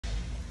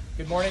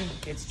Good morning,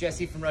 it's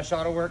Jesse from Rush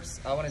Auto Works.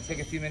 I want to take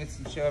a few minutes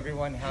and show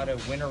everyone how to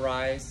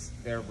winterize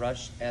their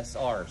Rush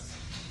SRs.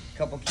 A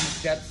couple key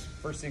steps.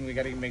 First thing, we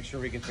got to make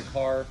sure we get the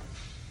car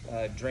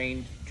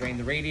drain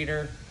the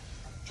radiator,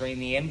 drain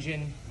the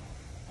engine,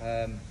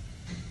 and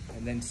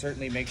then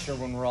certainly make sure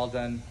when we're all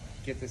done,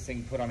 get this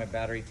thing put on a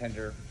battery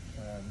tender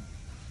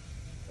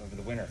over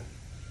the winter.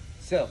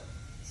 So,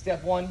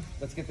 step one,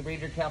 let's get the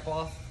radiator cap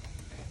off.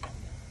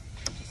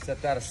 Just set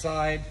that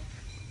aside.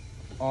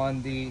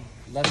 On the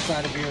left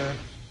side of your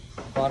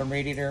bottom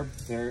radiator,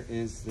 there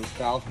is this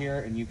valve here,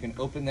 and you can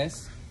open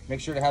this.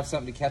 Make sure to have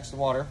something to catch the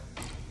water.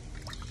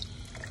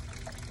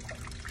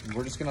 And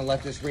we're just gonna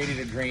let this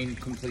radiator drain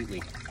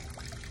completely.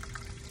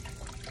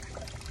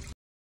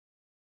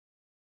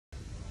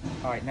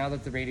 All right, now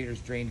that the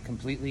radiator's drained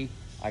completely,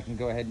 I can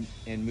go ahead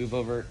and move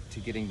over to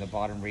getting the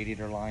bottom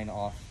radiator line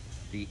off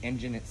the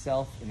engine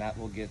itself, and that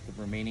will get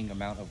the remaining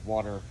amount of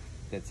water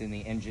that's in the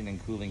engine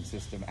and cooling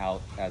system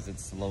out as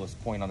it's the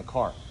lowest point on the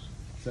car.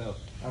 So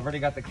I've already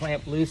got the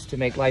clamp loose to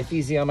make life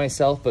easy on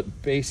myself,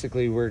 but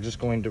basically we're just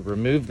going to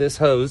remove this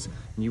hose.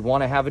 And you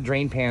want to have a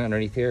drain pan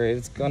underneath here.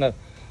 You're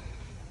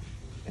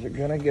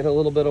gonna get a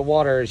little bit of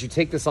water. As you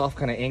take this off,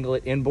 kind of angle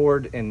it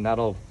inboard, and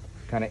that'll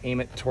kind of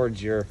aim it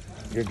towards your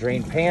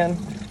drain pan,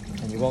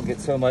 and you won't get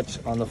so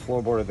much on the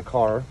floorboard of the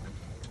car.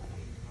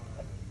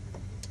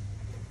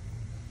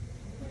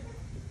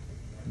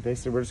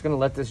 Basically, we're just gonna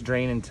let this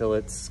drain until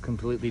it's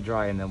completely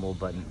dry, and then we'll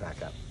button it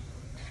back up.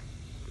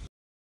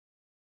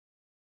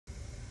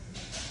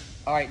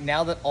 All right,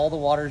 now that all the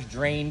water's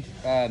drained,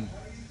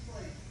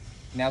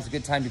 now's a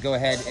good time to go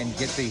ahead and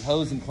get the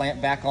hose and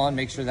clamp back on,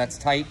 make sure that's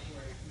tight,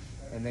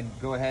 and then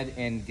go ahead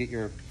and get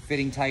your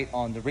fitting tight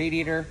on the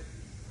radiator.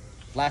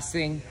 Last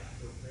thing,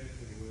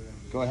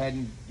 go ahead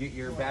and get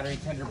your battery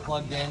tender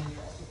plugged in,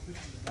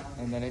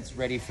 and then it's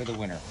ready for the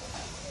winter.